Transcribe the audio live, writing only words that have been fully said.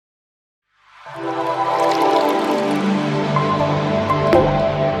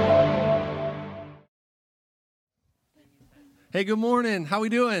Hey, good morning. How we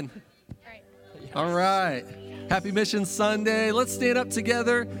doing? All right. Happy Mission Sunday. Let's stand up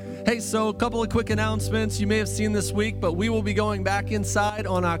together. Hey, so a couple of quick announcements you may have seen this week, but we will be going back inside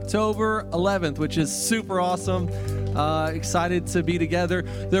on October 11th, which is super awesome. Excited to be together.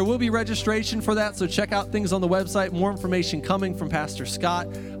 There will be registration for that, so check out things on the website. More information coming from Pastor Scott,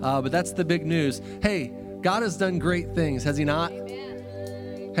 but that's the big news. Hey, God has done great things, has he not?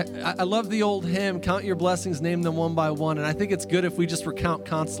 I love the old hymn, count your blessings, name them one by one. And I think it's good if we just recount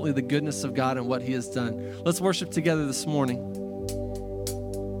constantly the goodness of God and what he has done. Let's worship together this morning.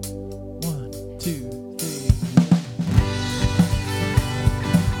 1, 2, 3.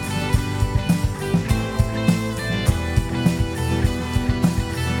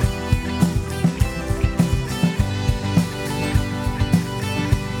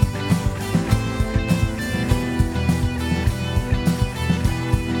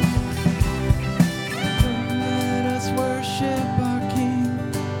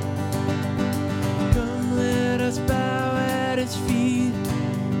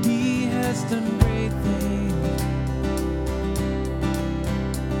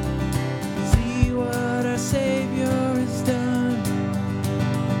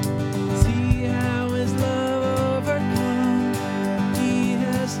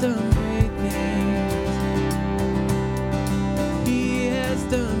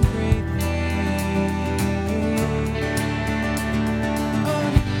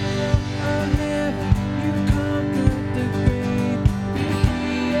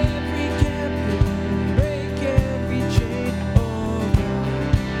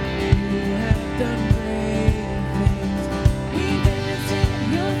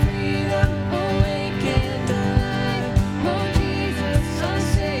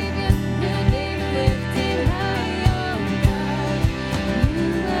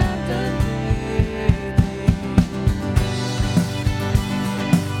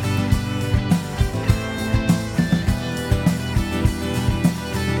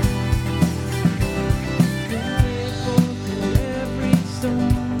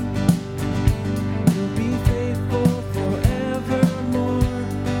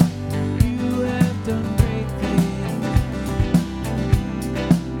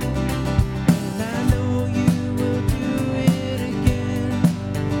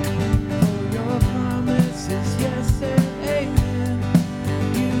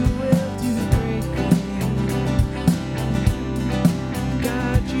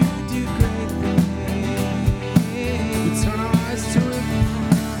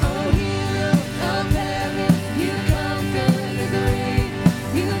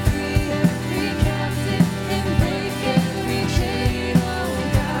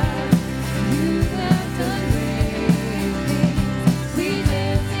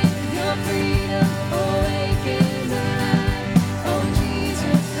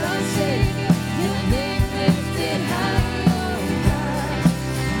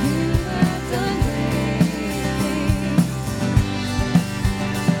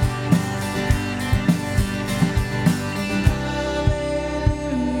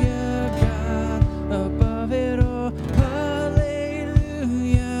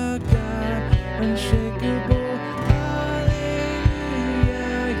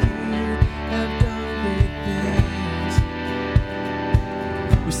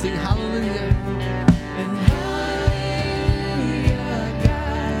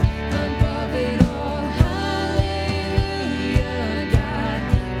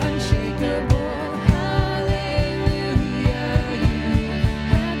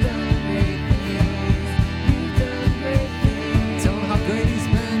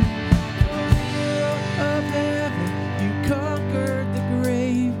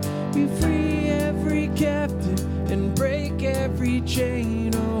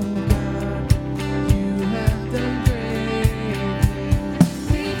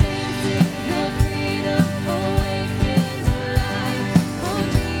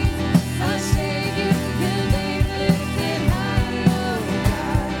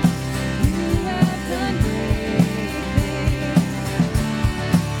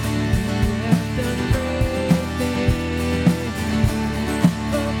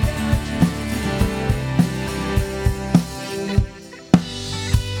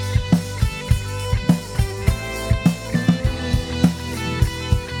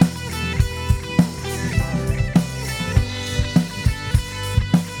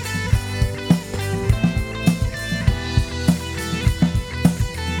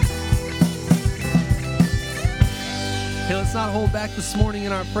 Let's not hold back this morning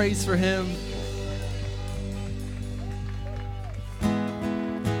in our praise for him.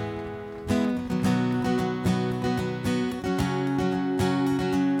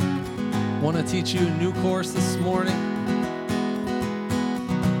 going to teach you a new chorus this morning.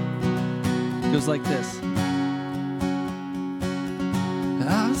 It goes like this.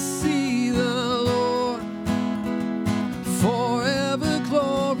 I see the Lord forever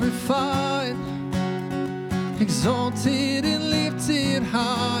glorified, exalted and lifted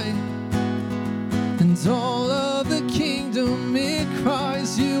high, and all of the kingdom it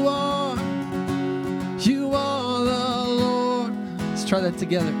cries, you are the Lord. Let's try that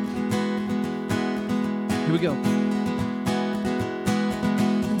together. Here we go.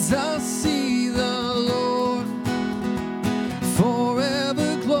 And I see the Lord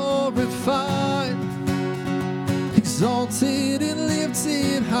forever glorified, exalted and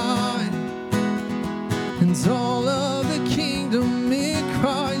lifted high, and all of the kingdom it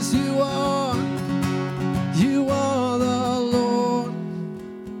cries, you are the Lord.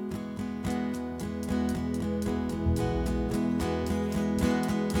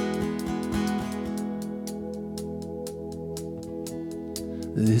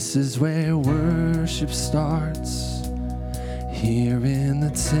 This is where worship starts, here in the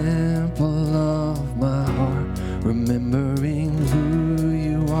temple of my heart, remembering who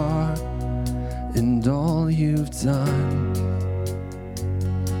you are and all you've done.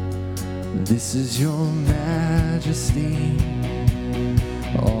 This is your majesty,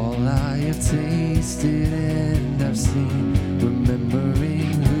 all I have tasted and I've seen,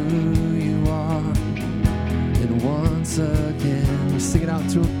 remembering who you are. And once again, we sing it out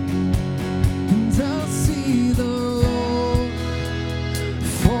to him. And I'll see the Lord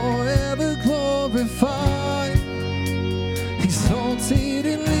forever glorified, exalted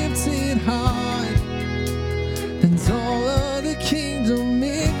and lifted high, and all of the kingdom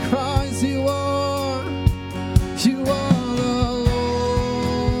it cries, you are the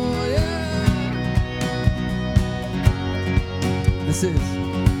Lord. Yeah. This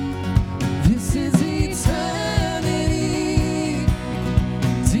is eternity,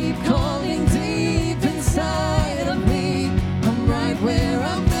 deep calling deep inside of me. I'm right where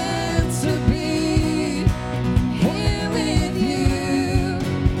I'm meant to be, here with you.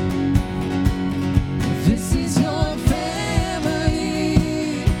 This is your family,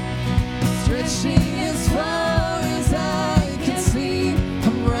 stretching as far as I can see.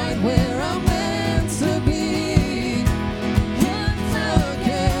 I'm right where I'm meant to be. Once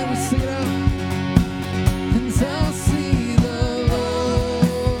again, we sing it out. And I'll see the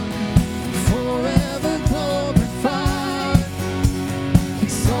Lord forever glorified,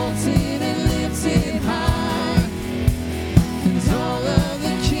 exalted and lifted high, and all of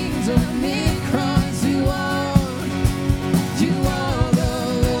the kingdom it cries, you are the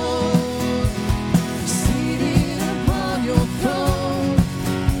Lord, seated upon your throne,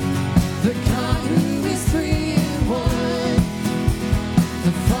 the God who is three in one,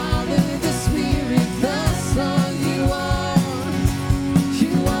 the Father, the Spirit, the Son, you are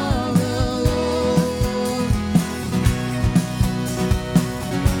the Lord.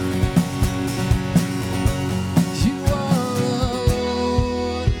 You are the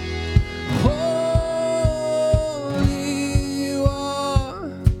Lord. Holy you are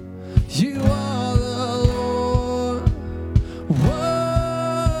the Lord. Worthy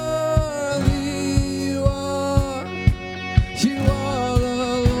you are the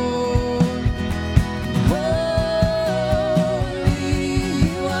Lord. Holy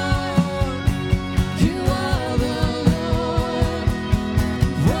you are the Lord.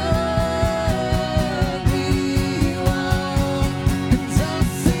 Worthy you are. And I'll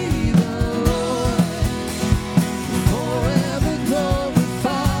see the Lord forever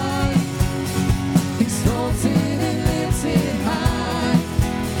glorified, exalted and lifted high,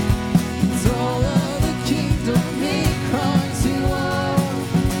 and all of the kingdom it cries, you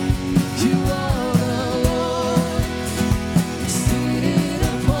are the Lord, seated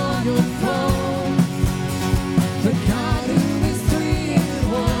upon your throne, the God who is three in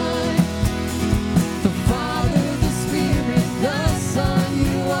one, the Father, the Spirit, the Son,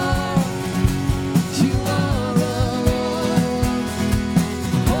 you are the Lord.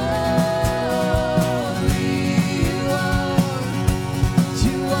 Holy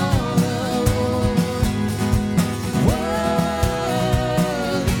you are the Lord. Worthy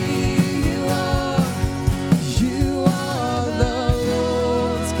you are the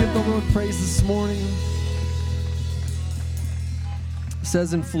Lord. Let's give the Lord praise this morning. It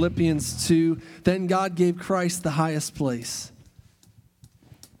says in Philippians 2, then God gave Christ the highest place.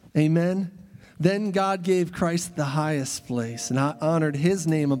 Amen. Then God gave Christ the highest place and honored his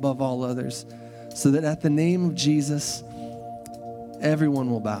name above all others, so that at the name of Jesus, everyone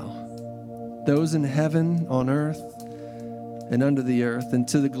will bow. Those in heaven, on earth, and under the earth. And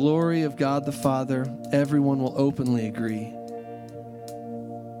to the glory of God the Father, everyone will openly agree.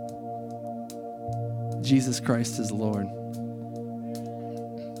 Jesus Christ is Lord.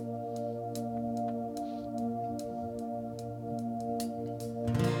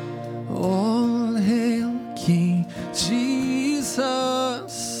 All hail King Jesus.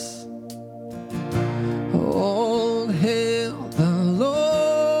 All hail the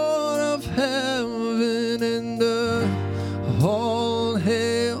Lord of heaven and earth. All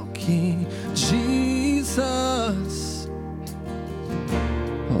hail King Jesus.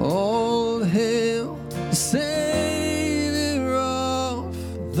 All hail the Savior of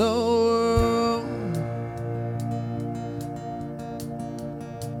the world.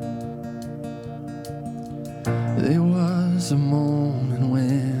 There was a moment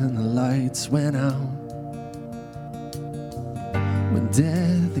when the lights went out, when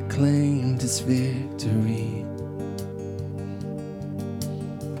death acclaimed its victory.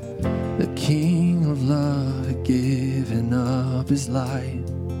 The King of love had given up his life,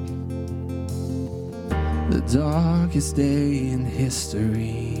 the darkest day in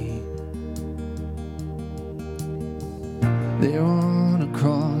history. There on a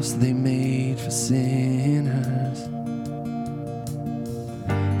cross they made for sinners,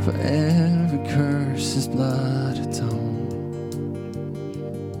 for every curse his blood atoned.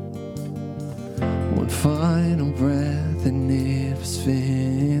 One final breath and it was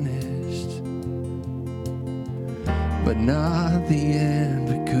finished, but not the end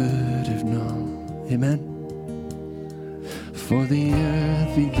we could have known. Amen. For the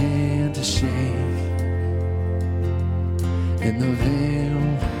earth began to shake, and the veil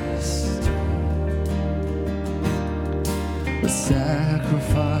was torn. The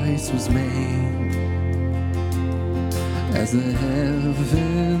sacrifice was made as the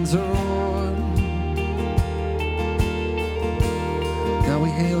heavens roared. Now we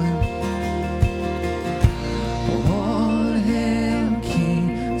hail him. All hail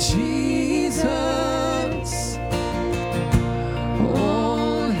King Jesus.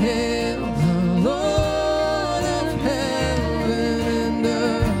 All hail the Lord of heaven and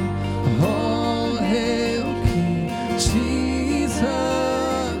earth. All hail King Jesus.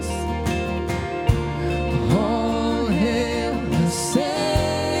 All hail the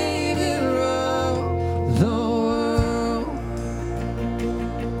Savior of the world.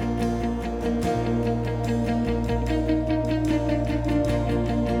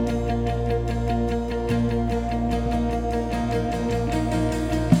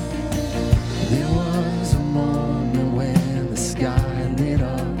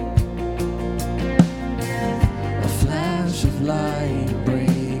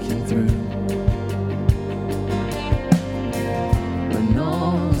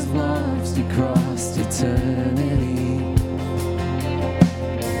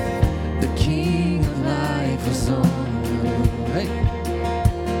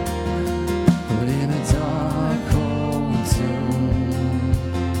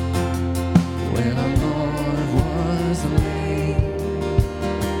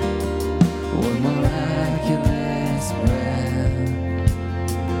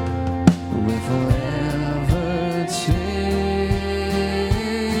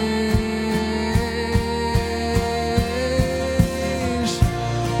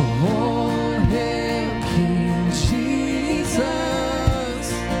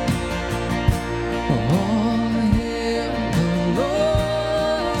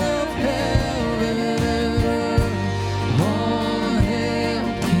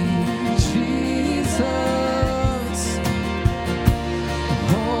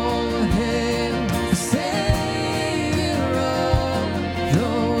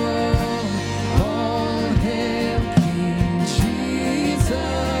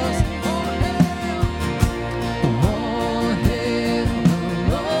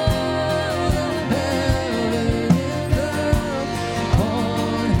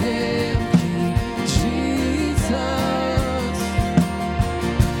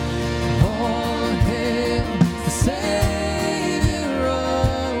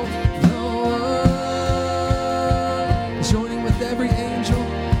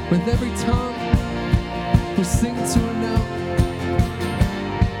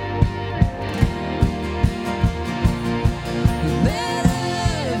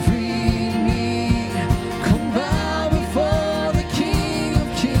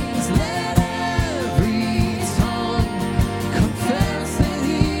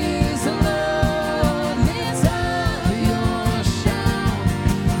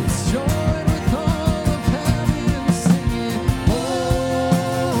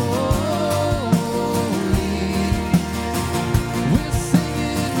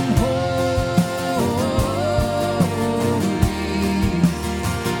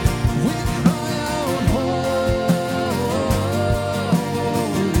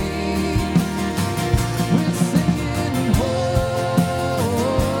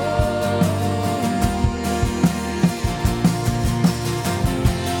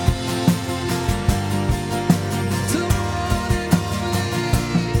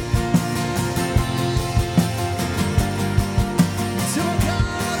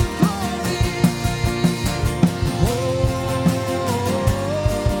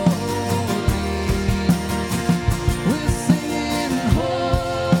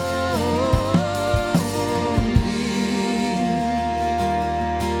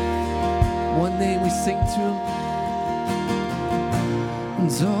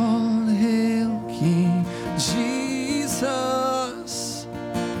 King Jesus.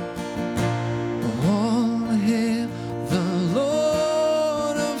 All hail the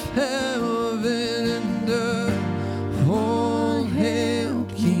Lord of heaven and earth. All hail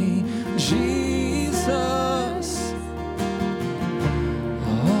King Jesus.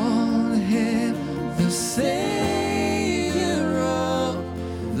 All hail the Savior of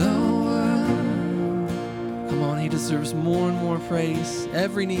the world. Come on, he deserves more and more praise.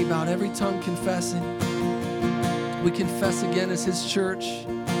 Every knee bowed, every tongue confessing. We confess again as his church.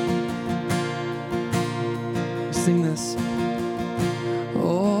 Sing this.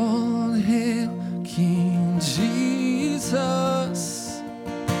 All hail King Jesus.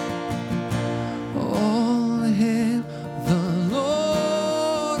 All hail the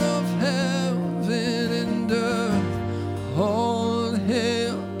Lord of heaven and earth. All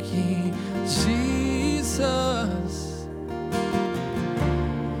hail King Jesus.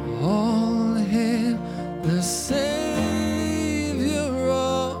 All hail the Savior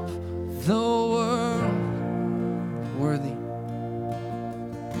of the world. Worthy,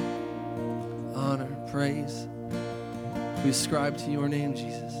 honor, praise, we ascribe to your name,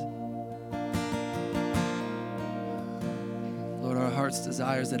 Jesus. Lord, our heart's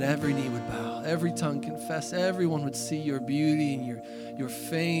desire is that every knee would bow, every tongue confess, everyone would see your beauty and your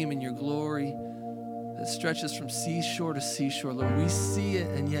fame and your glory that stretches from seashore to seashore. Lord, we see it,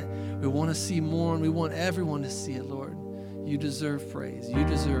 and yet we want to see more, and we want everyone to see it, Lord. You deserve praise. You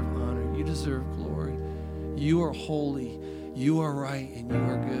deserve honor. You deserve glory. You are holy. You are right, and you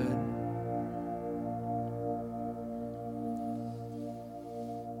are good.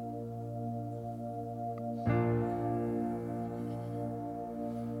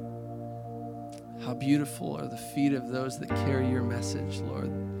 How beautiful are the feet of those that carry your message,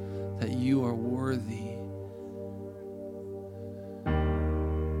 Lord, that you are worthy.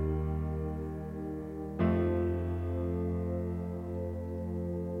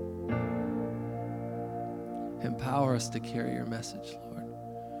 Empower us to carry your message, Lord.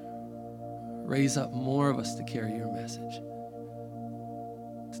 Raise up more of us to carry your message,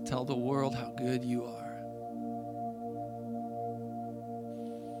 to tell the world how good you are.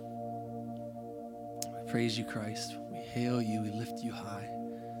 We praise you, Christ. We hail you. We lift you high.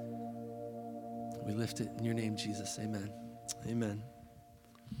 We lift it in your name, Jesus. Amen. Amen.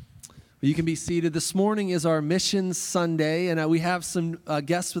 Well, you can be seated. This morning is our Mission Sunday, and we have some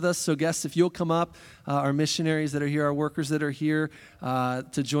guests with us. So guests, if you'll come up, our missionaries that are here, our workers that are here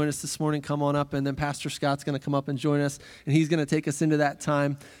to join us this morning, come on up. And then Pastor Scott's going to come up and join us, and he's going to take us into that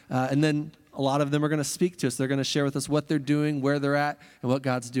time. And then a lot of them are going to speak to us. They're going to share with us what they're doing, where they're at, and what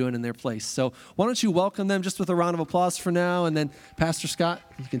God's doing in their place. So why don't you welcome them just with a round of applause for now, and then Pastor Scott,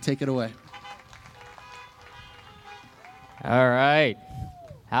 you can take it away. All right.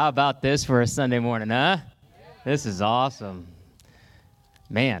 How about this for a Sunday morning, huh? This is awesome.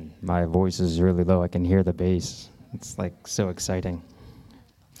 Man, my voice is really low. I can hear the bass. It's like so exciting.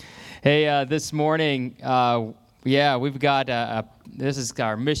 Hey, this morning, we've got, this is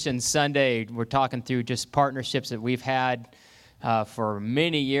our Mission Sunday. We're talking through just partnerships that we've had for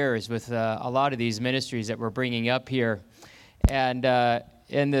many years with a lot of these ministries that we're bringing up here. And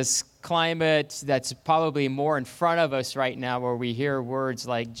in this climate that's probably more in front of us right now, where we hear words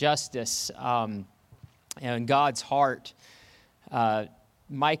like justice and God's heart.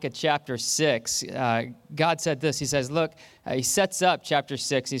 Micah chapter 6, God said this. He says, look, he sets up chapter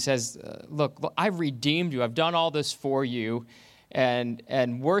 6. He says, look, I've redeemed you. I've done all this for you.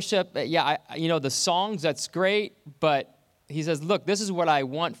 And worship, the songs, that's great, but he says, look, this is what I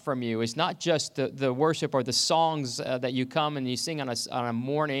want from you. It's not just the worship or the songs that you come and you sing on a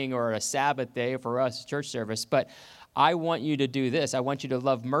morning or a Sabbath day for us, church service, but I want you to do this. I want you to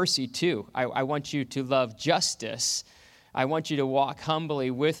love mercy too. I want you to love justice. I want you to walk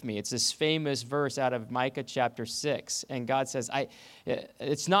humbly with me. It's this famous verse out of Micah chapter 6. And God says,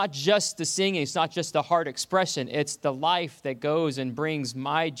 it's not just the singing, it's not just the heart expression, it's the life that goes and brings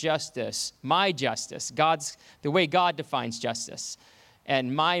my justice, the way God defines justice,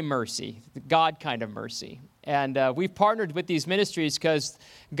 and my mercy, the God kind of mercy. And we've partnered with these ministries because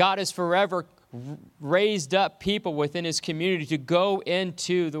God has forever raised up people within his community to go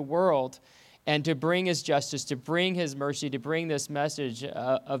into the world and to bring his justice, to bring his mercy, to bring this message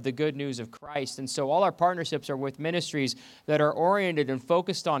of the good news of Christ. And so all our partnerships are with ministries that are oriented and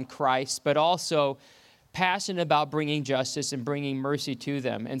focused on Christ, but also passionate about bringing justice and bringing mercy to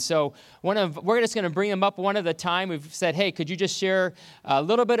them. And so we're just going to bring them up one at a time. We've said, hey, could you just share a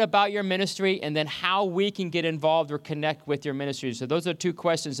little bit about your ministry and then how we can get involved or connect with your ministry? So those are 2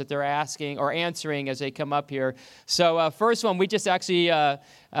 questions that they're asking or answering as they come up here. So first one, we just actually,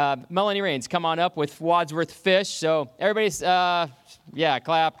 Melanie Rains, come on up with Wadsworth Fish. So everybody's,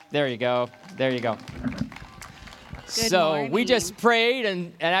 clap. There you go. There you go. Good morning. We just prayed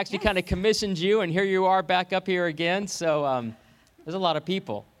and actually kind of commissioned you, and here you are back up here again. So there's a lot of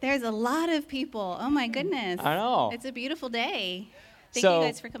people. There's a lot of people. Oh, my goodness. I know. It's a beautiful day. Thank So- you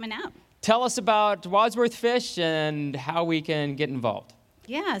guys for coming out. Tell us about Wadsworth Fish and how we can get involved.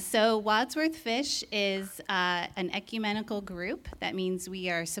 Yeah, so Wadsworth Fish is an ecumenical group. That means we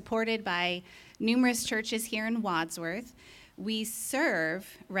are supported by numerous churches here in Wadsworth. We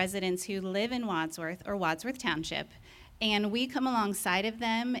serve residents who live in Wadsworth or Wadsworth Township, and we come alongside of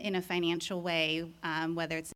them in a financial way, whether it's